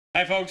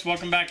Hi folks,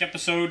 welcome back,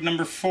 episode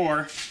number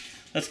 4.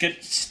 Let's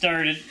get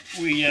started.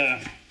 We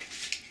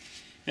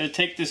gotta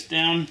take this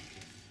down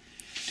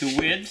to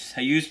width. I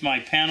used my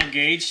panel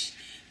gauge.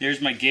 There's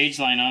my gauge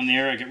line on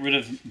there. I get rid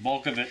of the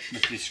bulk of it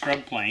with the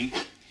scrub plane.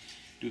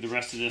 Do the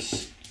rest of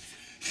this,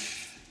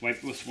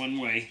 wipe this one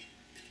way.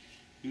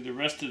 Do the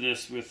rest of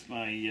this with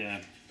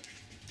my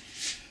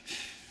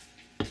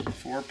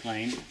 4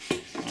 plane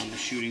on the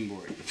shooting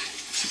board.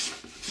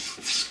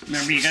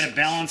 Remember, you gotta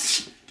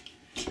balance.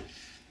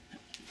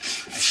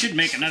 I should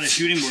make another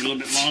shooting board a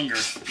little bit longer,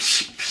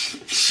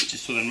 just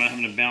so that I'm not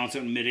having to balance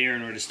out in midair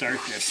in order to start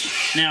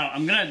this. Now,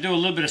 I'm going to do a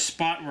little bit of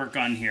spot work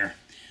on here.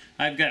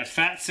 I've got a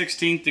fat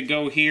 16th to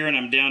go here, and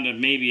I'm down to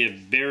maybe a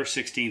bare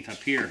 16th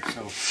up here.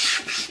 So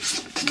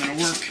I'm going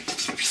to work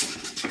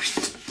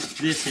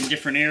this in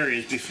different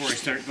areas before I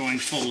start going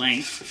full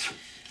length.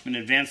 I'm going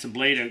to advance the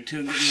blade out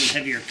too, get a little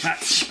heavier cut,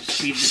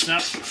 speed this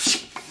up.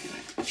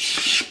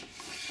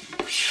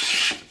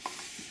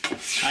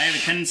 I have a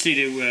tendency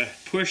to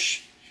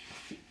push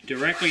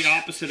directly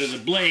opposite of the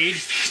blade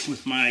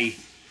with my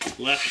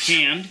left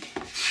hand.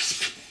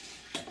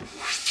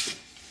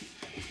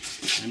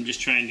 I'm just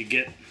trying to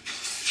get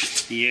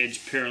the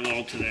edge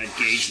parallel to that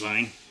gauge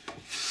line.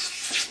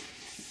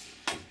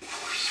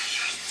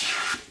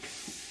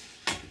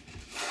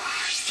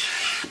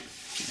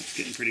 That's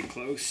getting pretty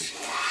close.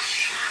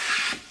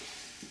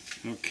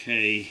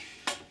 Okay.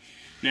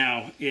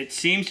 Now, it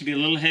seems to be a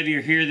little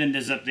heavier here than it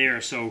is up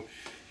there, so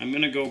I'm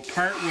going to go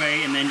part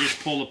way and then just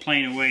pull the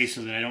plane away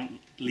so that I don't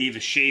leave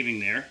a shaving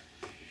there.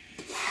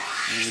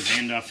 And it'll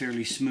end off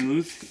fairly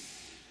smooth.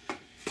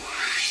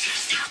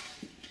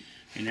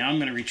 And now I'm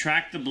going to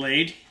retract the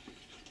blade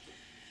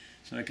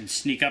so I can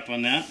sneak up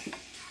on that.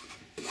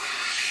 A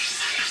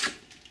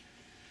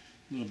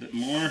little bit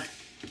more.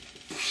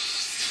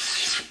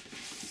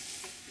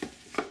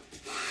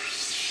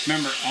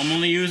 Remember, I'm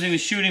only using the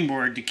shooting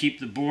board to keep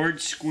the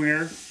board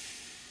square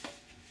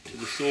to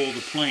the sole of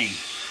the plane.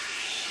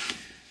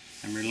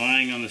 I'm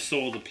relying on the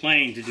sole of the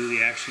plane to do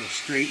the actual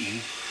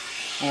straightening,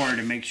 or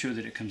to make sure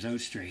that it comes out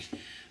straight.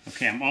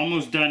 Okay, I'm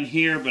almost done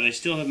here, but I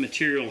still have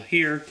material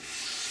here.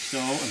 So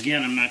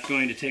again, I'm not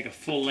going to take a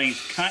full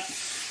length cut.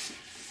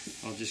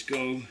 I'll just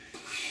go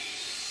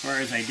as far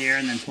as I dare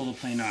and then pull the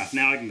plane off.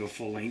 Now I can go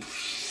full length.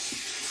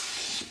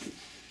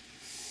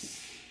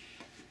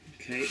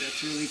 Okay,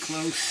 that's really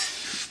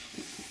close.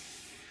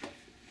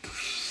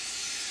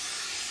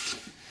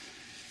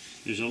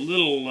 There's a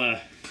little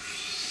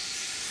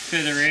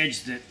feather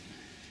edge that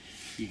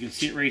you can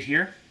see it right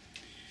here.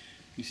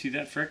 You see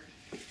that, Frick?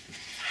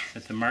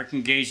 That the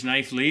marking gauge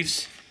knife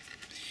leaves.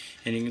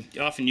 And you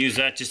can often use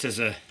that just as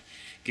a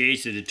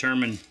gauge to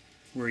determine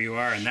where you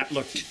are. And that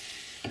looked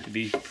to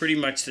be pretty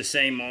much the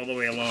same all the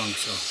way along.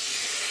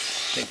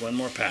 So take one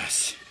more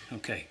pass.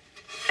 Okay.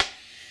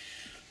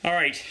 All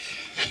right.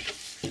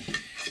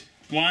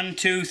 1,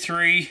 2,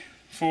 3,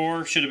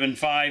 4. Should have been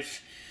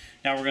 5.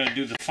 Now we're going to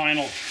do the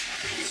final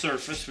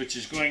surface, which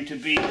is going to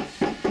be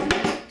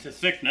to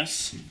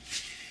thickness.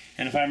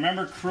 And if I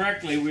remember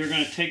correctly, we're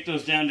going to take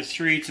those down to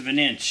 3/8 of an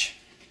inch.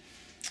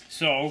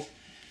 So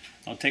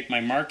I'll take my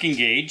marking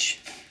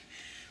gauge.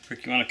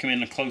 Rick, you want to come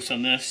in close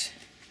on this?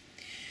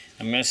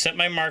 I'm going to set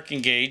my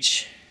marking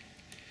gauge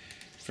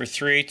for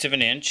 3/8 of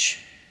an inch.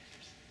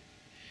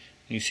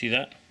 Can you see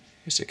that?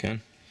 Yes, I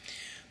can.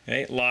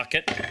 Okay, lock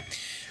it.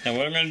 Now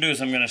what I'm going to do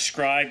is I'm going to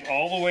scribe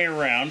all the way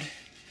around,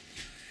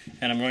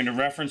 and I'm going to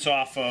reference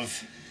off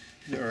of,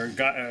 I'm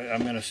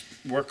going to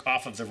work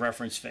off of the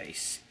reference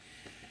face.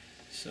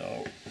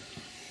 So,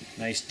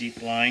 nice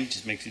deep line,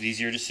 just makes it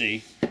easier to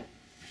see.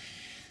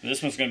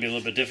 This one's going to be a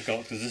little bit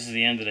difficult because this is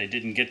the end that I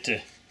didn't get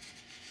to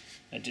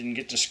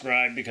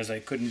scribe because I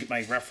couldn't get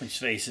my reference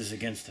faces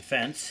against the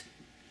fence.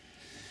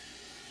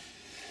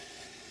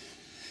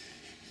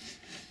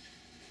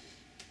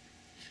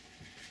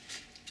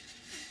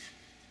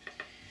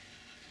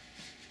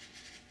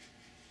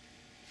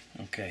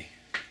 Okay.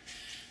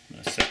 I'm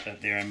going to set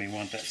that there. I may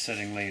want that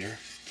setting later.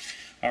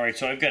 Alright,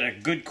 so I've got a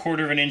good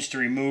 1/4 of an inch to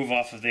remove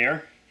off of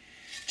there.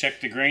 Check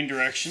the grain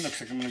direction.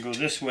 Looks like I'm going to go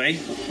this way.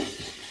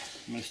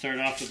 I'm going to start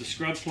off with the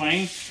scrub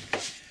plane.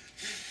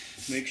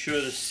 Make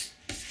sure this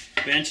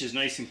bench is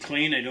nice and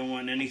clean. I don't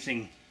want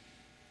anything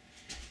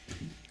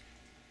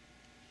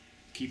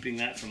keeping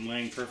that from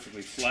laying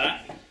perfectly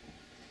flat.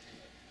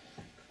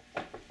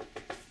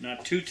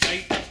 Not too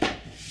tight.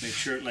 Make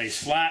sure it lays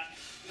flat.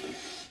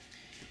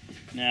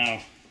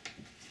 Now,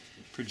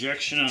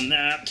 projection on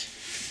that.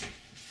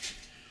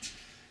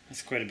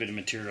 That's quite a bit of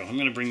material. I'm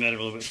going to bring that a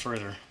little bit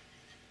further.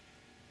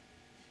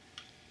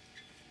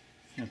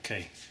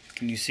 Okay,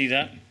 can you see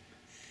that?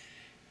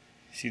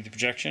 See the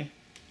projection?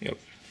 Yep.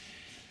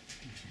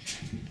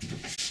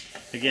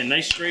 Again,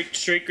 nice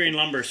straight grain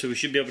lumber, so we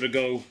should be able to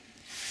go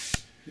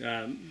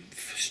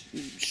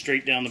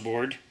straight down the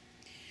board.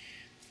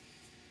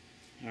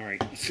 All right,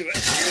 let's do it.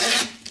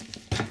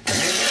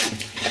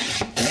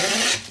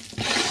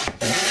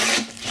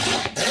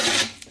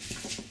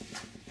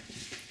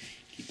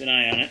 Keep an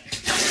eye on it.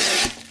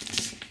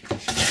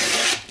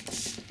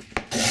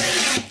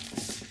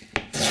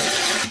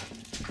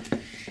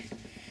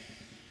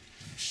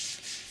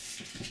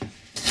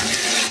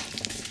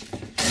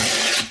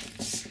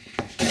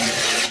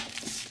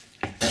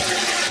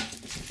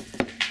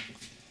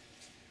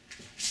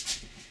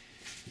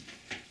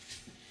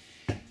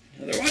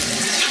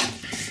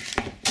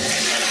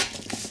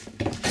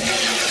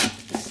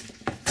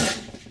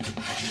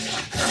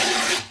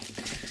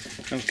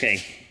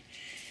 Okay,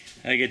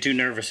 I get too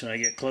nervous when I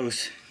get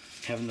close,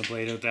 having the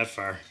blade out that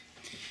far.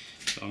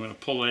 So I'm going to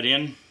pull it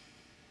in.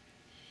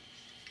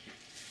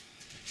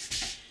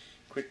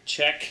 Quick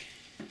check.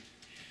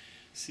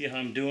 See how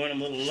I'm doing.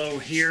 I'm a little low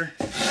here.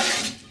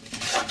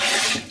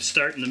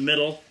 Start in the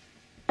middle.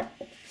 I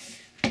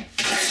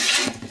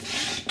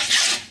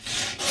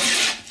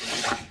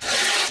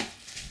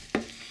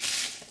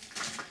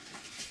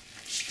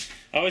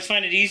always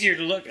find it easier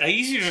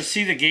to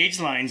see the gauge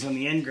lines on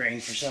the end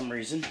grain for some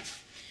reason.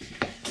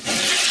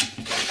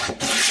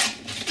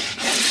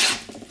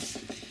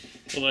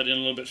 Pull that in a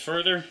little bit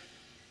further.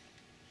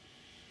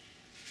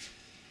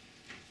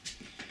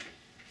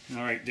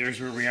 All right,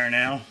 there's where we are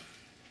now.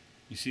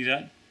 You see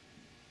that?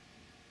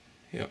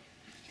 Yep.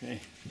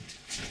 Okay.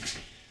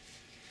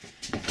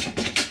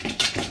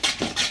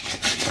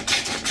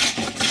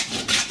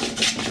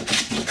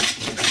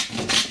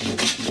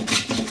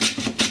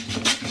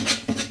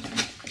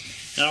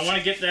 Now I want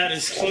to get that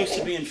as close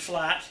to being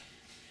flat.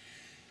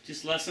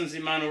 Just lessens the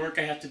amount of work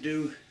I have to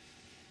do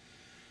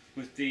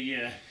with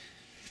the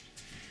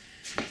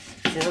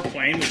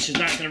foreplane, which is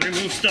not going to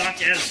remove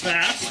stock as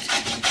fast.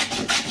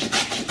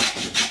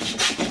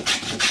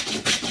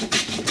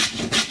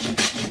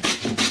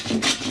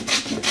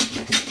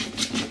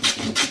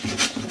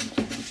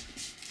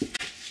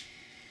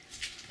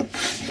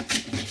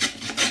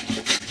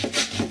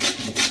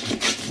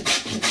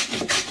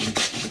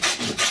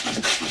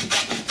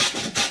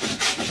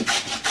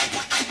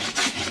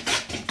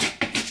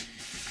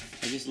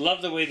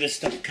 Love the way this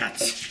stuff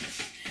cuts.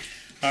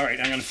 All right,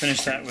 I'm going to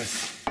finish that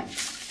with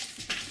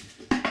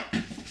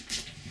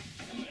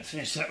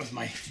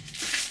my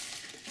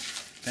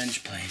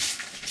bench plane.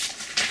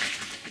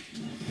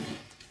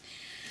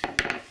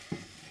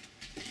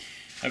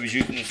 I was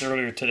using this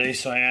earlier today,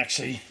 so I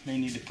actually may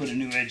need to put a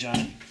new edge on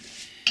it.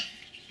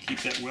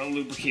 Keep that well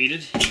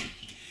lubricated.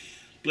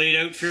 Blade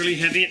out fairly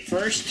heavy at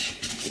first,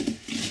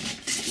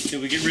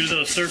 till we get rid of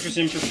those surface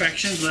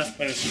imperfections left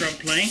by the scrub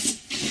plane.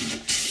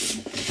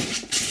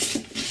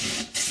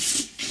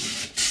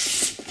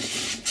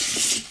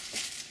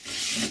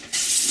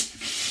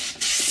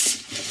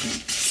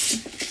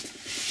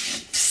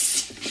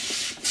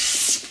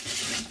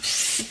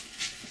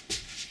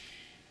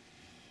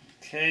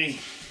 Okay,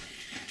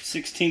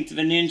 1/16 of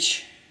an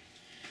inch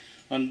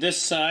on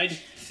this side,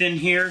 thin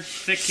here,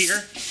 thick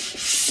here.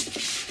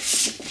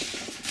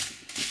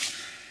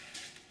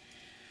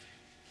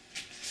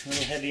 A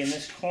little heavy in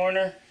this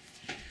corner,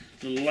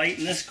 a little light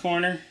in this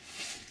corner.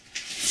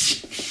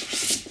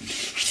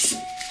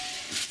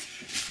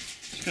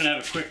 Just gonna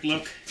have a quick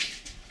look.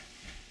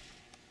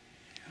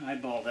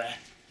 Eyeball that.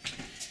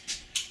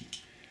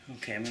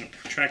 Okay, I'm gonna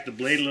protract the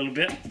blade a little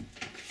bit.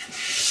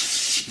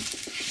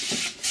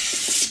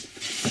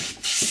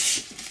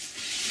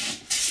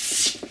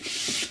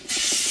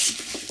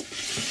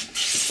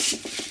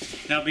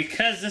 Now,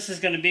 because this is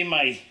going to be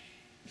my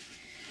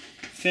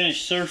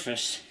finished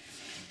surface,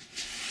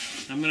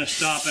 I'm going to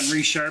stop and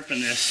resharpen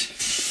this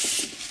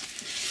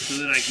so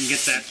that I can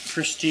get that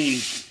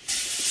pristine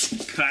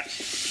cut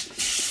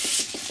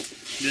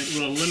that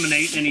will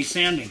eliminate any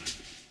sanding.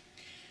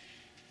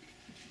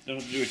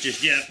 Don't do it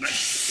just yet, but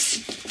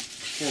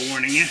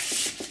forewarning you.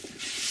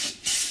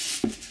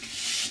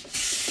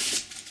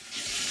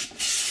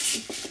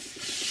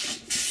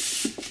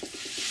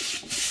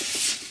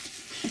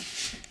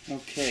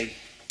 Okay,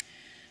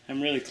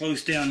 I'm really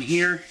close down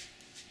here,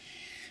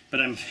 but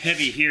I'm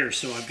heavy here,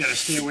 so I've got to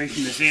stay away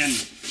from this end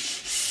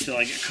until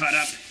I get caught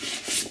up.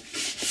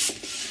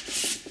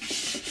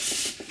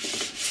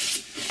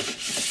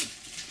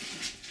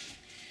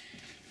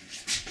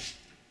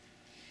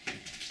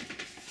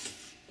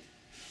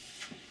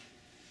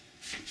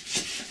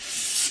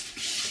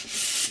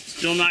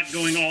 Still not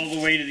going all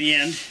the way to the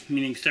end,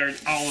 meaning start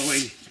all the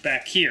way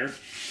back here.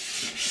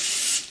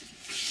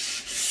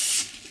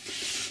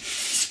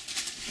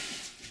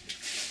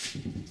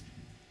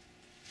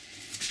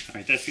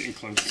 Alright, that's getting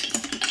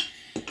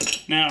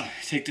close. Now,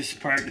 take this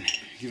apart and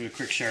give it a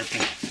quick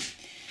sharpen.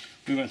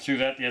 We went through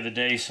that the other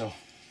day, so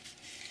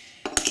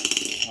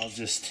I'll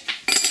just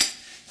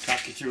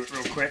talk you through it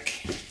real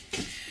quick.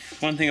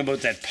 One thing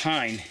about that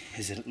pine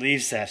is that it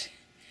leaves that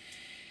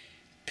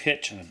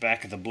pitch on the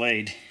back of the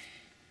blade.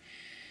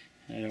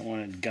 I don't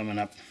want it gumming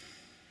up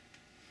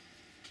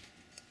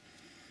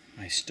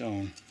my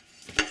stone.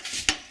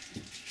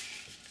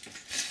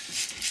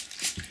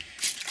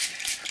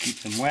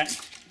 Keep them wet.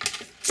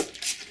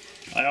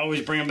 I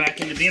always bring them back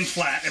into being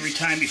flat every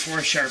time before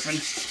I sharpen.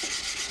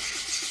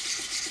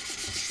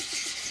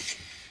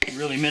 It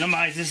really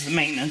minimizes the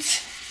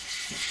maintenance.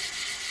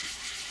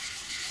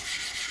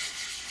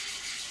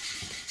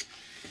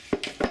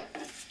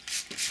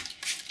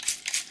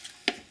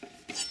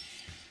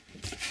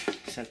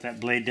 Set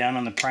that blade down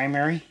on the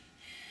primary.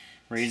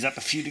 Raise up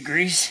a few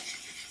degrees,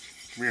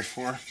 3 or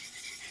 4.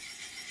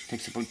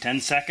 Takes about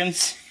 10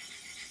 seconds.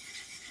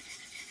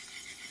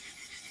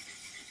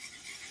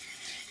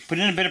 Put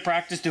in a bit of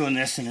practice doing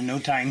this, and in no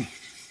time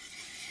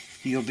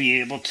you'll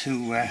be able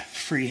to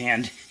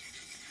freehand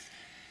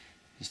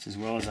just as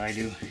well as I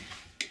do.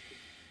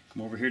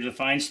 Come over here to the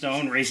fine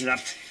stone, raise it up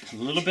a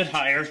little bit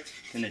higher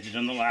than I did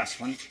on the last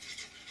one.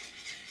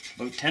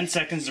 About 10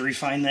 seconds to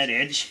refine that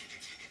edge.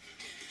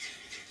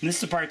 And this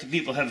is the part that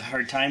people have a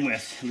hard time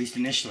with, at least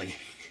initially,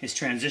 is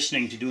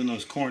transitioning to doing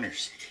those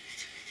corners.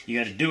 You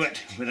got to do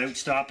it without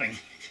stopping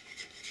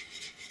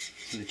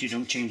so that you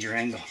don't change your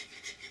angle.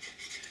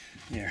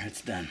 There,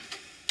 it's done.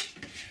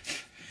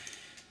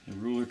 The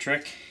ruler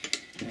trick.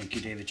 Thank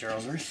you, David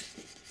Charlesworth.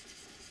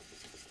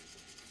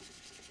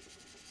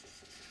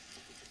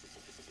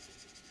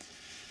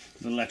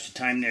 A little extra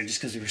time there just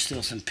because there was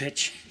still some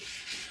pitch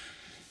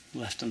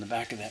left on the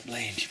back of that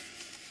blade.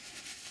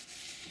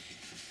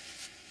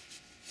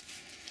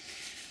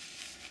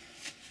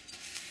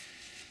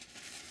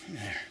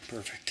 There,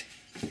 perfect.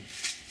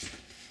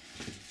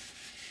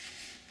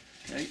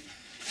 Okay.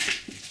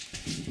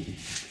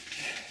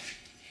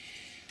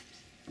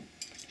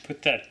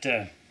 Put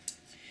that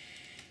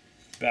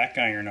back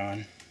iron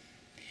on.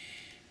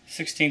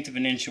 1/16 of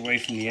an inch away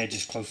from the edge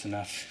is close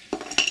enough.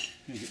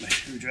 Let me get my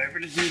screwdriver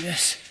to do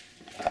this.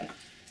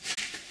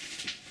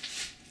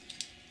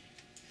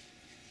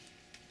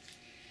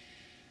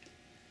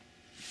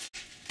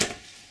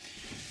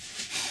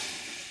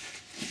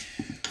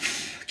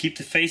 Keep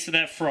the face of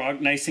that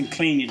frog nice and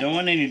clean. You don't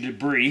want any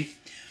debris,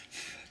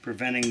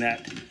 preventing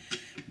that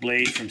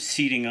blade from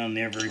seating on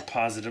there very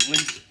positively.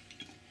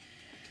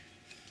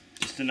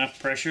 Just enough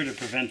pressure to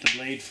prevent the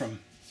blade from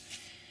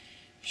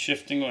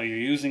shifting while you're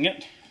using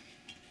it,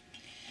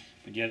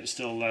 but yet it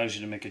still allows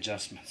you to make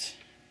adjustments.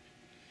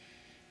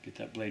 Get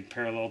that blade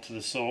parallel to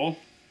the sole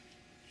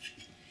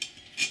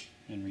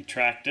and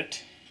retract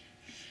it.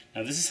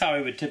 Now this is how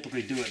I would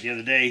typically do it. The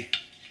other day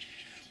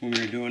when we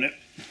were doing it,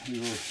 we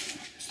were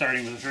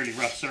starting with a fairly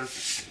rough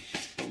surface.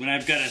 But when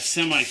I've got a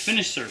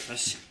semi-finished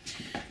surface,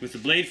 with the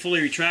blade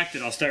fully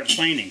retracted, I'll start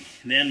planing.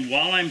 And then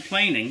while I'm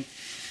planing,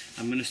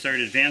 I'm going to start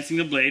advancing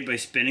the blade by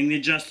spinning the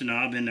adjuster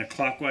knob in a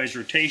clockwise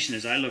rotation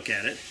as I look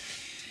at it.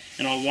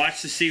 And I'll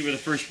watch to see where the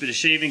first bit of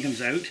shaving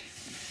comes out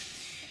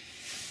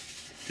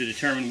to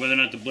determine whether or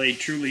not the blade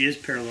truly is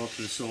parallel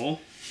to the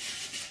sole.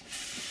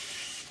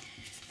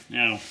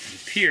 Now,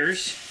 it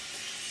appears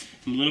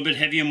I'm a little bit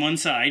heavy on one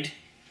side,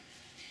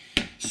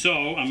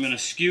 so I'm going to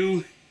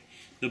skew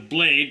the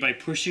blade by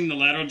pushing the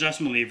lateral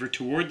adjustment lever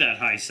toward that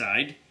high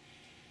side.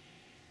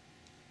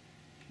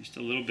 Just a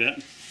little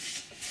bit.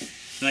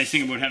 The nice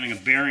thing about having a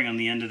bearing on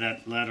the end of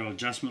that lateral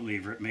adjustment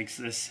lever, it makes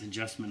this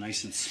adjustment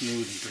nice and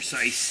smooth and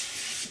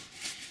precise.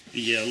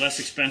 The less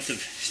expensive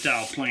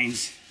style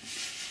planes,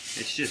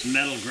 it's just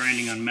metal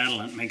grinding on metal,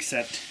 and it makes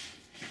that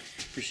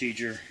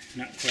procedure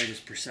not quite as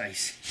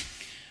precise.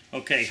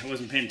 Okay, I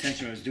wasn't paying attention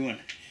to what I was doing.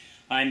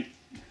 I'm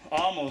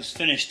almost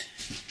finished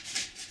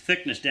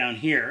thickness down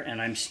here,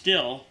 and I'm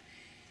still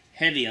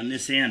heavy on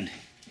this end.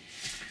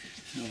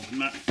 So if I'm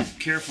not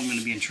careful, I'm going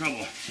to be in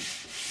trouble.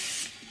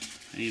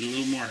 I need a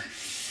little more.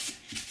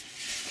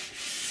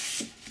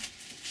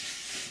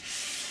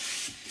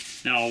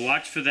 Now I'll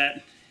watch for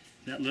that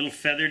little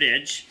feathered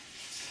edge.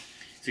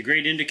 It's a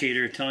great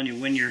indicator of telling you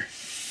when you're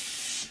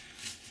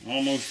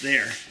almost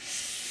there.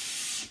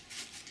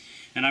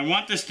 And I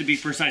want this to be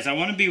precise. I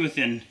want to be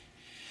within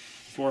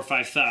 4 or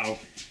 5 thou.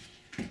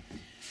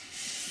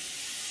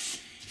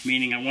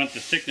 Meaning I want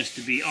the thickness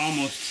to be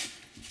almost,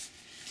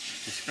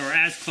 or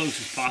as close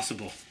as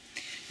possible.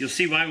 You'll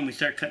see why when we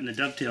start cutting the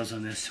dovetails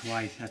on this,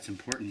 why that's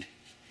important.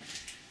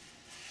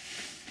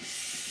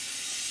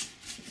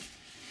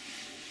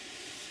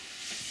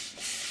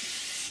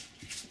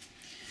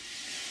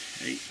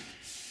 Okay.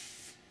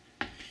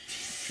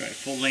 Try a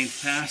full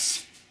length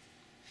pass.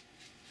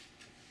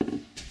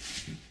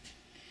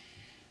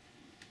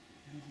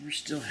 We're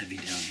still heavy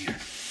down here.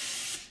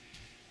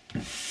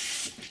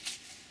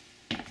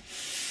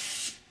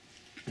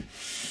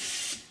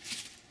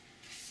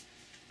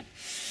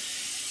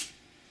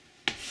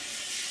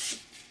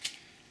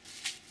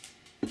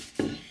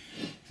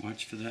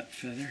 Watch for that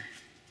feather.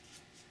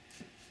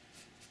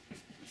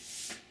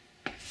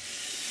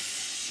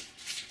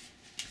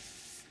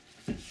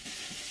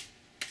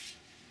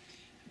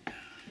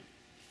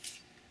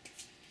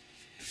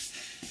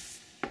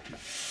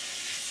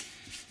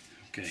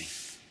 Okay.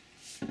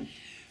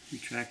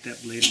 Retract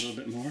that blade a little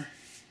bit more,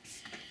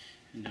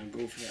 and now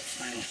go for that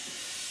final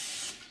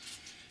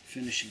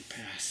finishing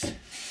pass.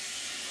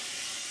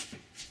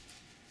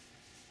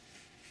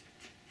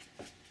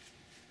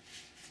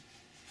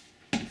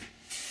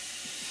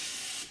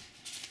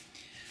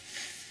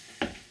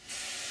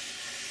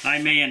 I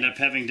may end up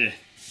having to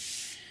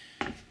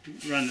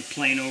run the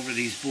plane over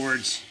these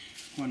boards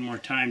one more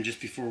time just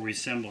before we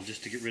assemble,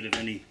 just to get rid of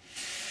any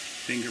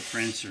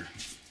fingerprints or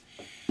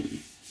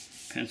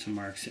pencil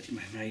marks that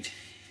I might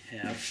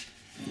have.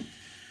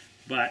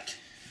 But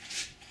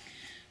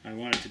I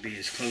want it to be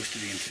as close to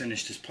being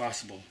finished as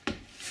possible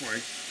before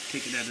I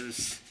take it out of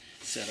this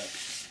setup.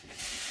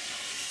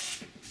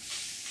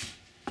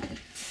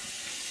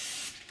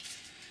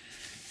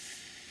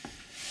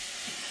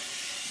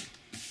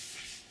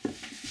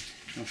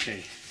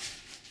 Okay,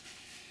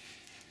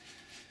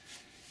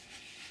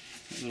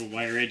 that little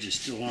wire edge is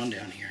still on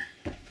down here.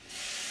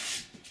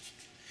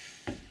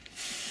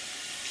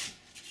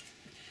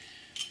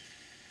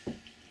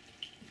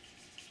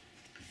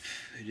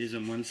 is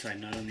on one side,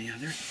 not on the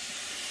other.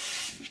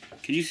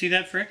 Can you see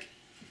that, Frick?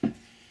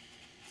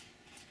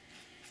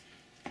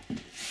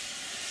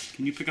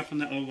 Can you pick up on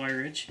that little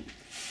wire edge?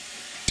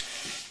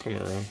 Come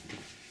around.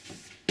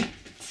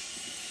 It's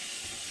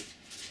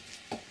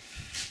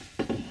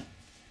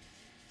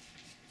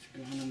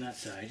going on that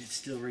side. It's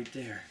still right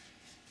there.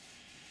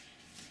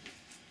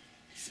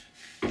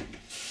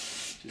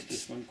 Just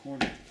this one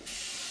corner.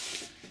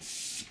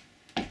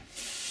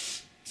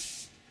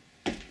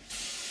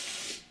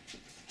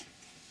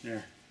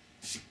 There.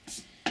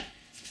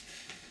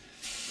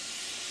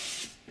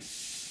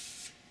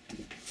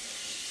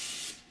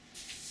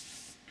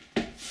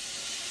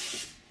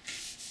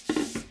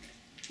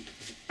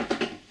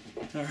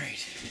 All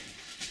right.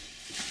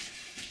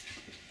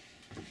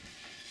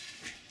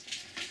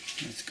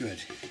 That's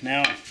good.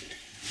 Now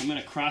I'm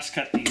going to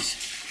cross-cut these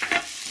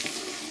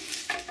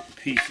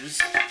pieces.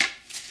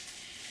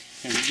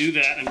 And to do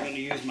that, I'm going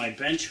to use my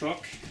bench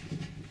hook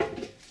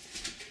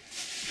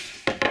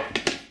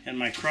and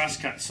my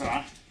crosscut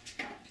saw.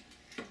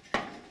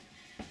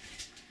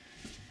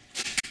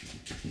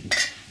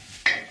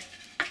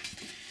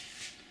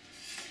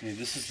 Okay,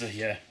 this is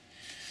the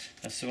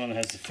that's the one that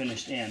has the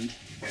finished end.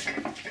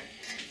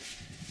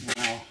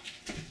 Now,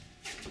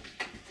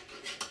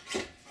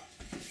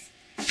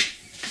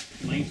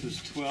 length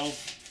was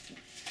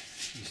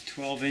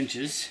 12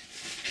 inches.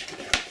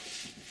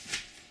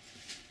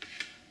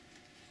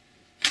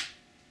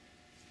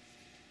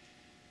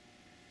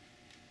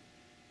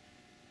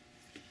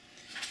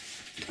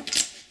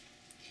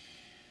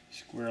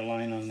 Square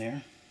line on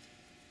there.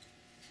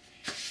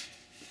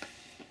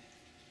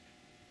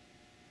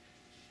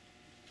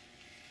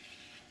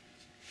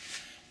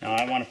 Now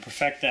I want to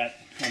perfect that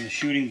on the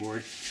shooting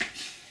board.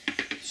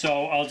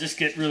 So I'll just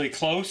get really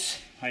close.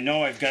 I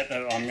know I've got,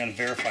 I'm going to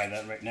verify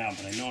that right now,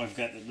 but I know I've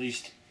got at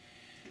least,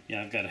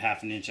 yeah, I've got a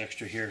 ½ an inch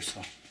extra here, so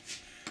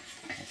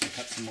I'll have to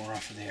cut some more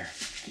off of there.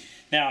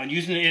 Now,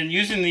 using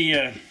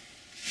the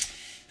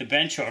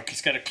bench hook,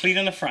 it's got a cleat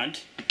on the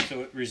front,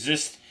 so it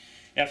resists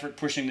effort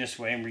pushing this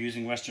way, and we're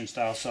using Western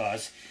style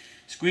saws.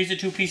 Squeeze the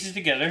two pieces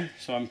together,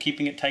 so I'm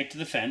keeping it tight to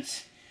the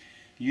fence.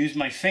 Use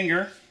my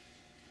finger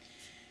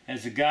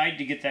as a guide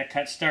to get that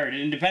cut started,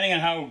 and depending on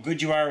how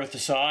good you are with the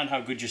saw and how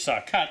good your saw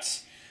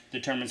cuts,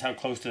 determines how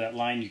close to that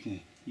line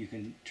you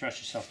can trust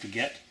yourself to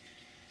get.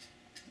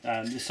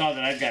 The saw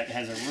that I've got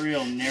has a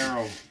real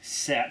narrow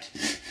set,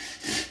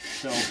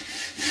 so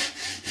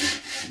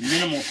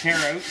minimal tear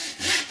out.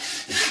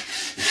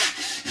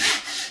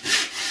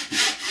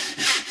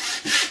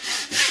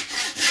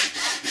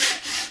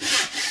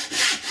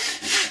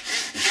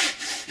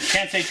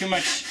 Can't say too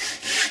much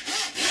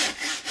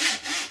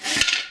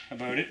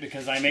about it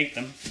because I make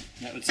them.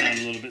 That would sound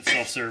a little bit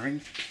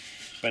self-serving,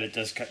 but it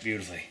does cut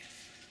beautifully.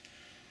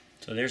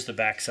 So there's the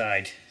back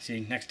side.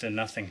 See, next to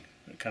nothing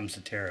when it comes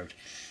to tear out.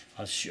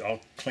 I'll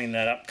clean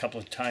that up a couple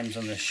of times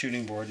on the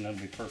shooting board and that'll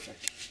be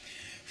perfect.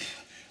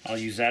 I'll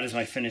use that as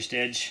my finished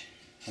edge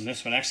on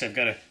this one. Actually, I've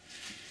got a,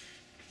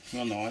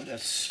 well no,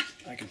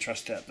 I can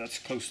trust that. That's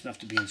close enough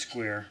to being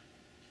square.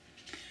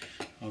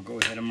 I'll go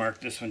ahead and mark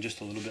this one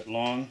just a little bit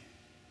long.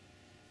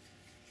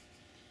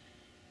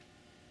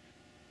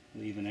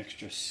 Leave an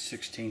extra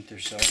 1/16 or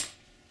so.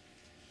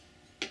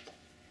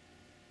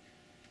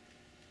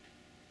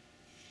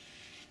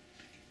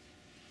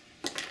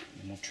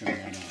 And we'll trim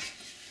that off.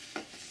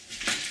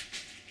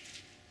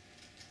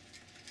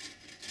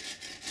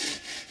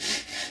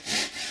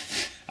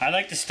 I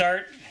like to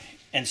start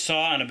and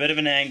saw on a bit of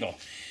an angle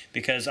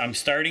because I'm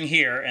starting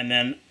here, and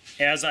then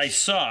as I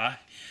saw,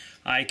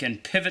 I can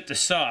pivot the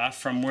saw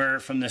from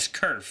this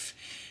kerf,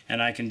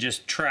 and I can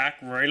just track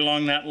right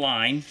along that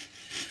line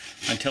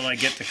until I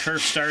get the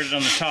kerf started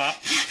on the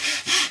top.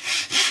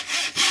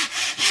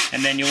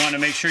 And then you want to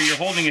make sure you're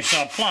holding your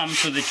saw plumb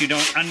so that you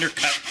don't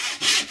undercut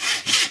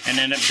and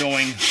end up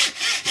going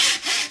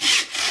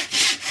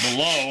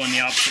below on the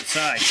opposite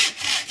side.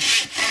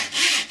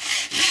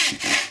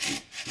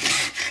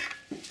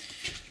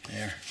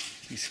 There,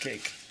 piece of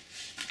cake.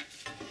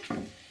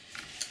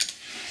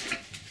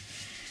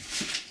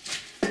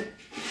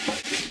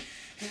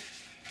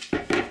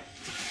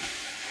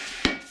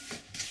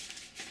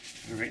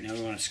 Right now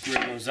we want to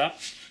square those up.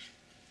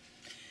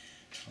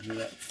 I'll do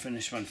that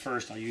finished one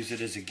first. I'll use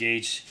it as a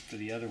gauge for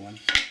the other one.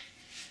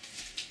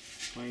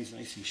 Plane's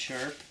nice and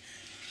sharp.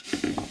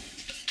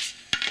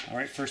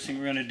 Alright, first thing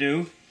we're going to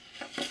do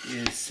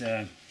is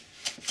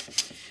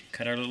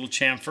cut our little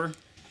chamfer.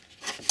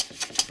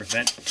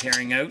 Prevent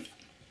tearing out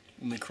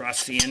when we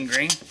cross the end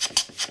grain.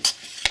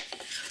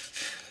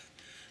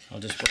 I'll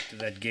just work to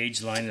that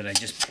gauge line that I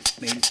just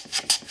made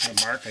a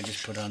mark I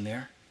just put on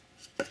there.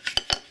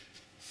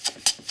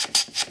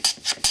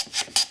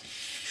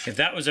 If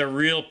that was a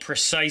real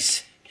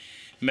precise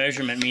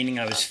measurement, meaning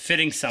I was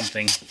fitting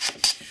something,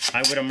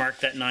 I would have marked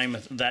that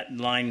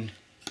line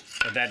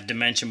or that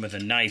dimension with a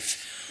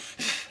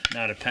knife,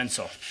 not a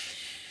pencil.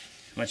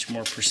 Much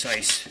more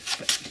precise.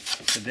 But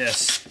for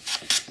this,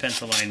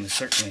 pencil line was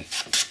certainly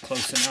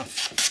close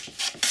enough.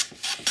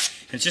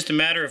 It's just a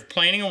matter of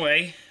planing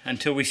away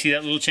until we see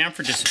that little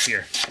chamfer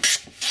disappear.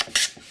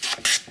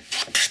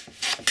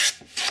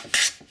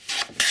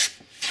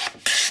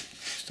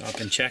 Stop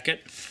and check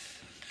it.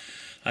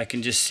 I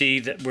can just see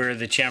that where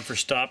the chamfer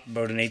stopped,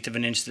 about 1/8 of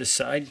an inch this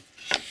side.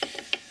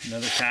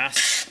 Another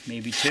pass,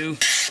 maybe 2.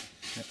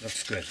 That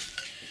looks good.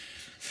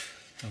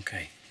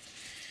 Okay,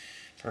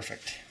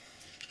 perfect.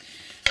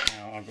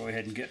 Now I'll go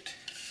ahead and get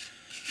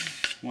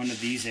one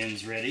of these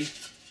ends ready.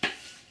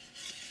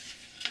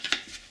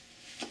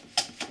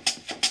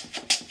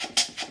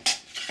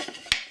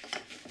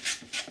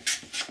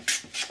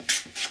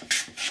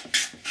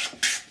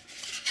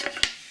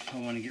 I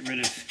want to get rid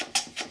of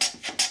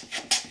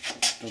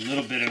the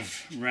little bit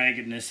of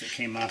raggedness that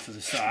came off of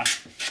the saw.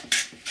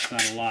 It's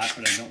not a lot,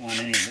 but I don't want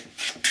any of it.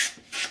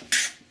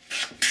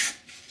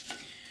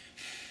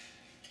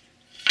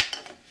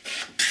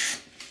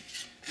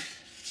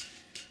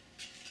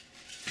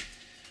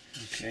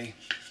 Okay.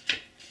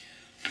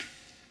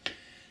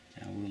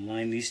 Now we'll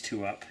line these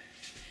two up,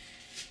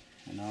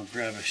 and I'll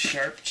grab a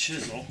sharp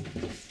chisel.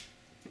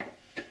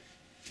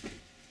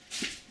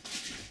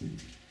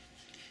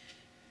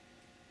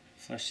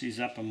 Flush these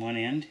up on one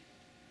end.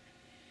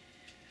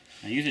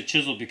 I use a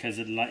chisel because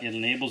it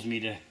enables me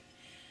to,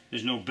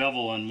 there's no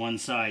bevel on one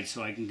side,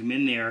 so I can come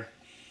in there,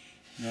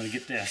 you know, to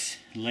get this,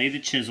 lay the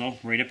chisel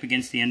right up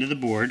against the end of the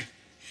board,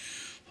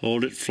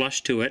 hold it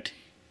flush to it,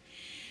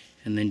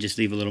 and then just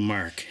leave a little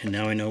mark. And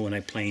now I know when I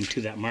plane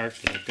to that mark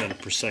that I've got a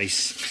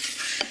precise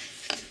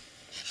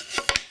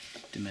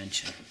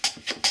dimension.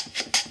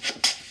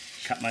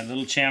 Cut my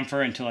little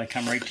chamfer until I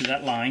come right to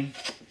that line.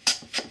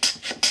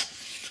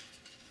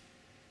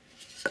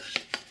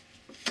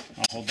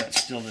 I'll hold that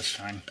still this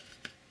time.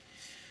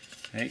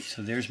 Okay,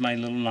 so there's my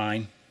little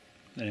line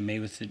that I made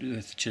with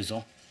the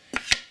chisel.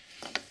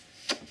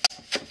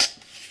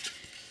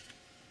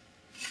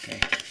 Okay,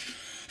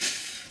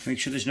 make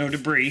sure there's no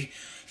debris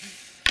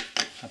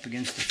up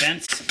against the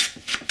fence.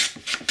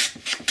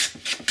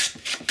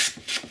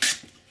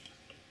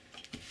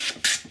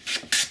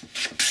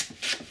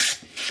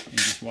 And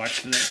just watch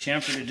for that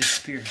chamfer to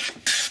disappear.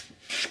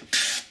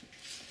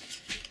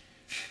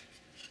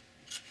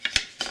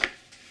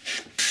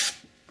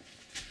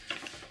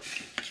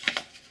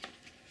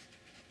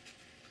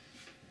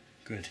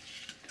 Good.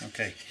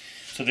 Okay,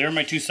 so there are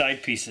my two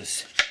side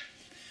pieces.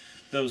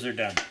 Those are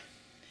done.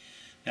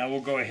 Now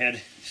we'll go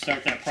ahead,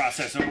 start that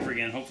process over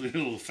again, hopefully a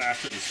little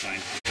faster this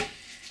time.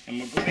 And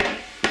we'll go ahead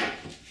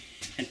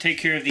and take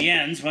care of the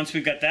ends. Once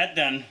we've got that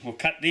done, we'll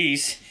cut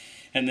these,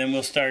 and then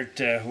we'll start,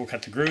 we'll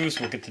cut the grooves,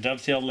 we'll get the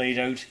dovetail laid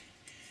out,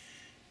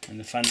 and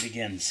the fun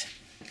begins.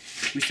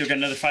 We still got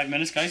another 5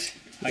 minutes, guys?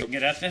 I can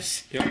get at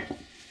this? Yep.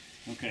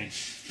 Okay.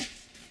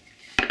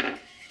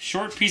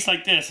 Short piece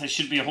like this, I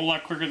should be a whole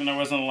lot quicker than I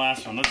was on the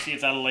last one. Let's see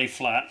if that'll lay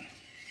flat.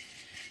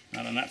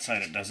 Not on that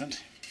side, it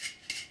doesn't.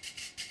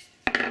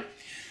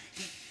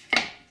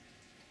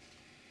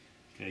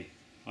 Okay,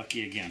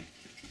 lucky again.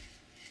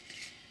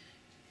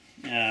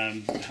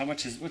 How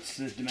much is, what's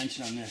the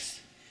dimension on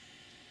this?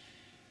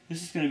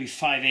 This is going to be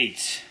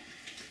 5/8.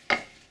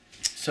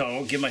 So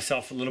I'll give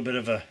myself a little bit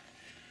of a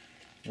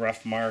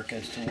rough mark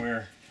as to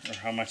where, or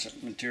how much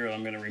material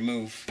I'm going to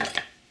remove.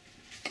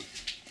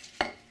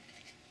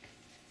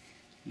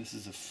 This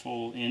is a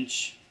full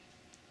inch,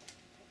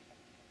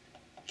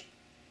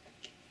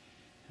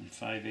 and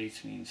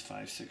 5/8 means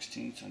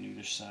 5/16 on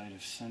either side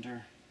of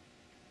center.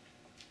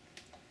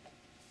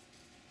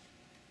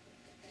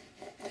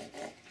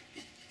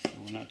 So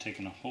we're not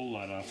taking a whole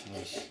lot off of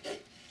those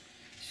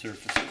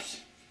surfaces.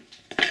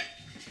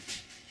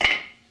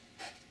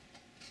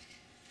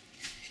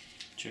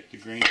 Check the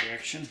grain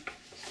direction.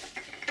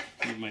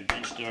 Move my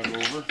bench dog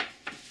over.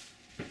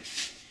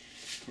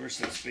 Of course,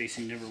 that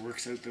spacing never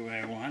works out the way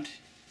I want.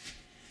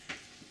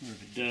 Or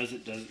if it does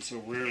it so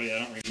rarely I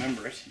don't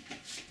remember it.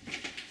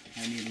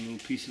 I need a little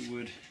piece of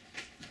wood.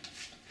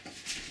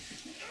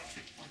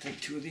 I'll take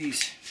 2 of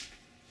these.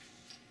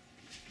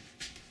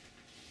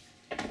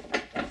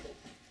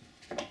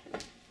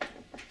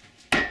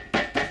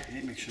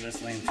 Okay, make sure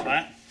that's laying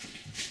flat.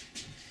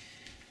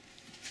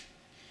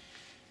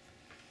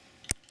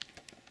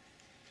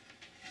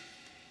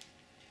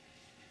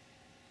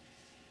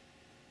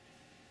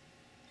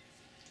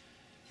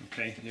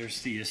 Okay,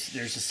 there's the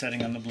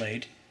setting on the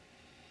blade.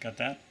 Got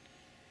that?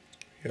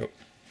 Yep.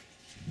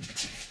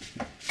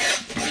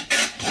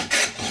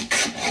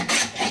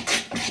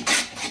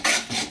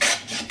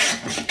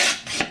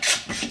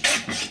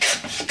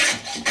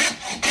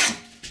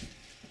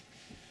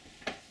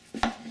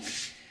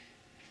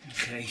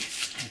 Okay,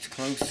 that's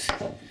close.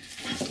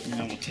 And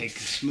then we'll take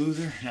the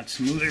smoother, not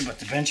smoother, but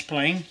the bench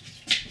plane.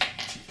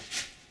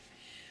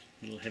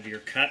 A little heavier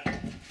cut.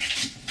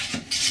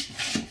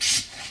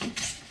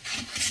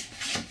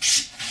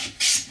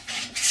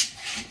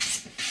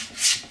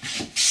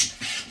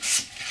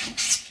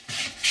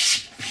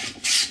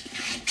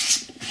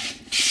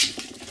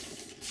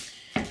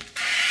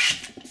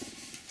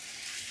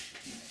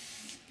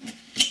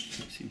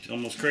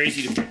 Almost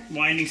crazy to put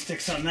winding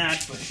sticks on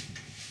that, but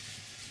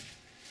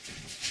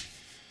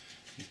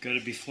got to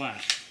be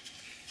flat.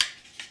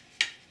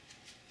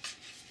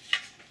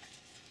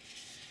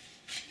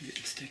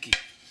 Getting sticky.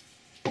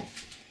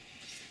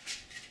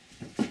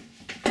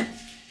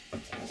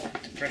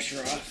 Get the pressure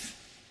off.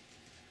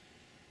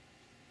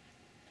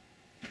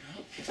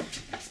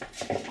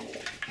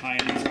 High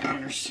in these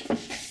corners.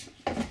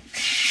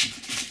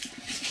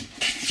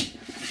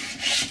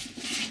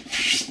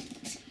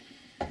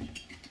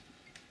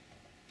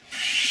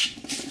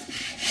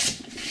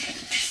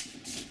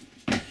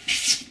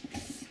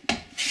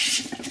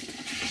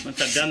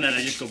 Once I've done that,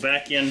 I just go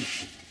back in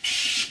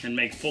and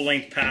make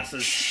full-length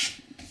passes.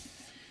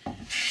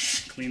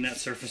 Clean that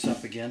surface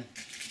up again.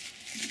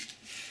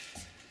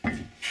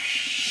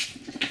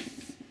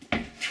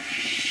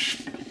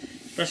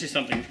 Especially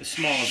something as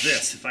small as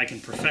this. If I can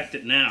perfect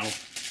it now,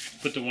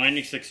 put the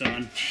winding sticks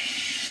on,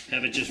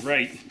 have it just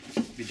right,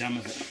 be done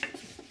with it.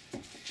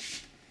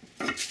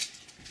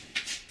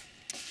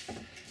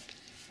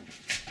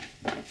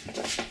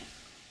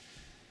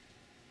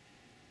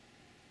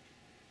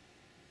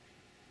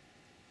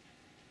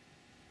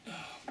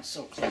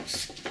 So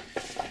close.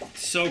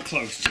 So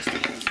close.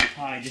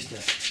 Just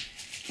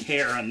a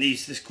hair on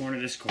this corner,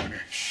 this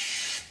corner.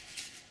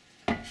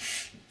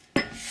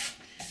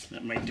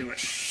 That might do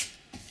it.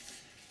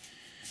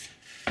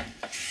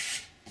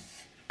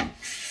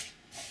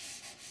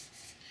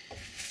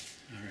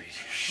 Alright,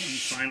 one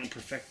final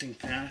perfecting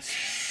pass.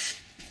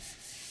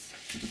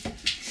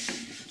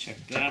 Check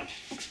that.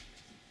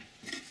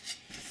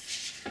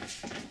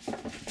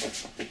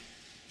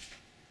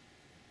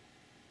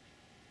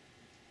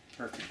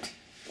 Perfect.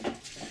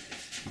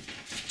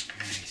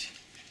 Alright.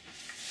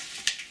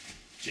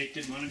 Jake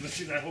didn't want to go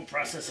through that whole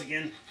process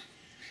again.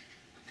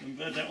 I'm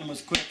glad that one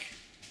was quick.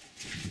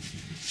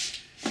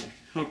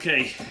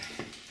 Okay.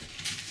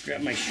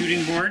 Grab my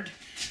shooting board.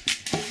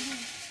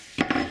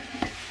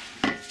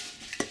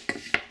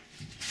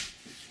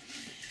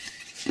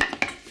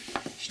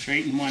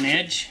 Straighten one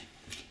edge.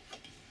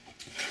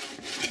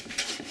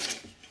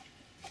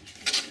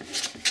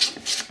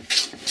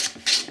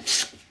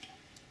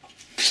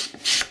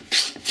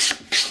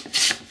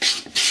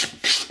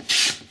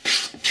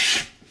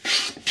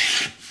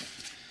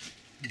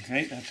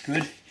 Okay, that's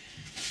good.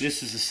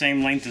 This is the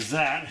same length as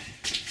that.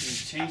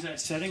 Change that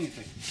setting. If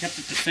I kept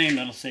it the same,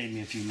 that'll save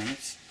me a few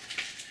minutes.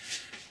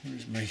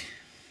 Where's my... It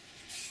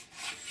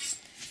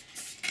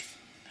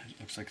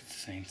looks like it's the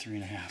same,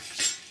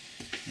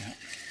 3.5. Yeah.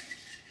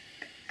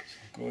 So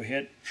I'll go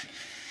ahead.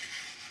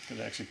 I'm going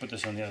to actually put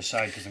this on the other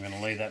side because I'm going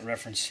to lay that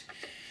reference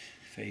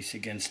face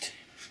against...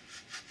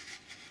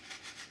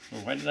 Oh,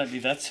 why did I do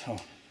that so?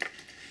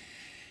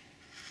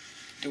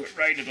 Do it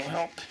right, it'll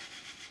help.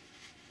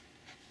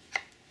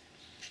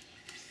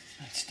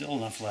 That's still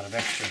an awful lot of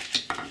extra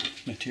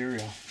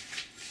material.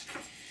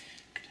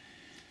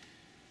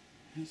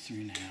 That's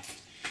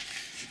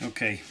 3.5.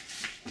 Okay.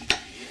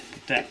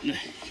 That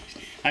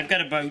I've got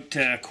about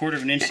 1/4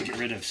 of an inch to get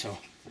rid of, so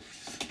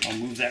I'll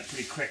move that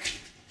pretty quick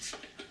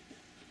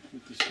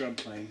with the scrub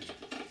plane.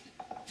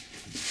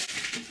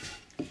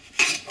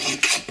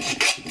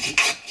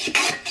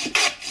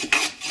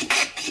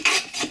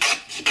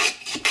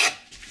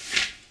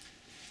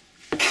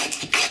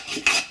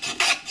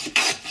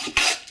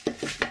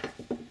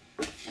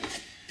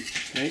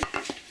 Okay.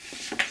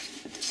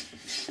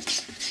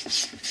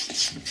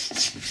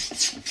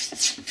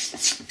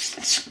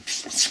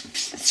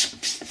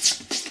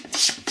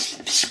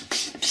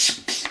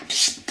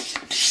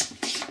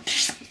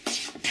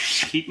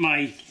 Keep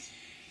my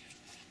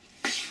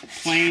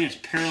plane as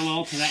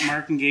parallel to that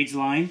marking gauge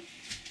line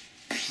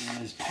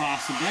as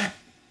possible.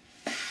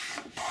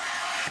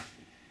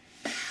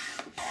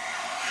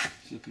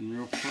 It's looking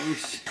real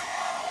close.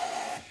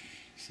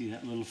 See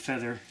that little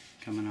feather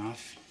coming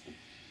off.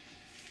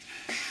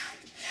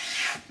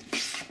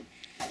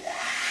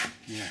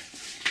 There.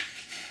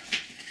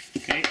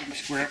 Okay, let me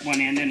square up one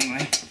end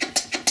anyway.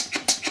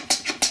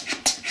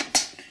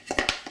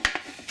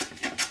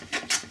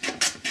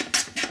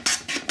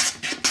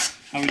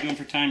 How are we doing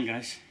for time,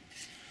 guys?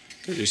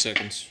 30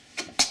 seconds.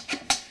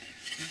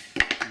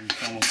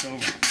 It's almost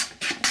over.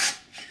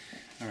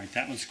 Alright,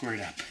 that one's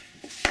squared up.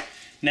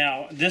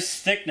 Now, this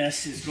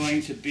thickness is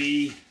going to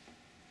be,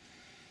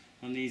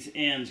 on these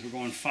ends, we're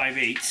going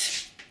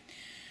 5/8.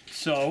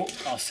 So,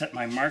 I'll set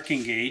my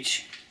marking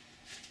gauge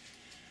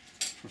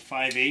for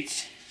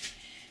 5/8,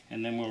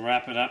 and then we'll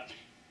wrap it up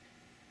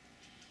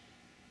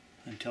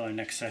until our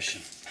next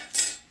session.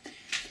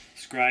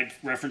 Scribe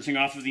referencing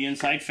off of the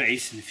inside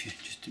face, and if you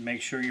just to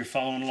make sure you're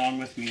following along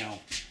with me,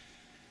 I'll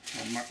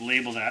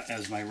label that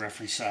as my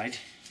reference side.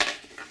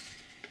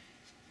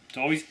 It's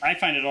always, I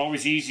find it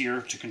always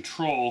easier to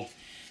control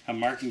a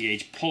marking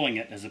gauge pulling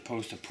it as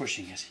opposed to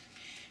pushing it.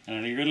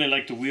 And I really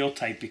like the wheel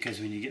type because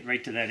when you get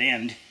right to that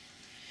end,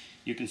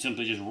 you can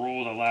simply just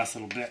roll the last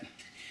little bit.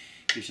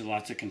 Gives you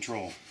lots of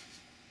control.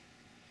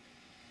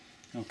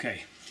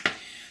 Okay,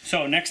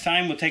 so next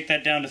time we'll take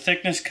that down to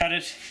thickness, cut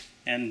it,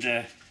 and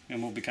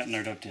we'll be cutting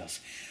our dovetails.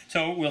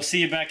 So we'll see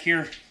you back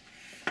here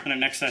in our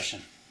next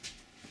session.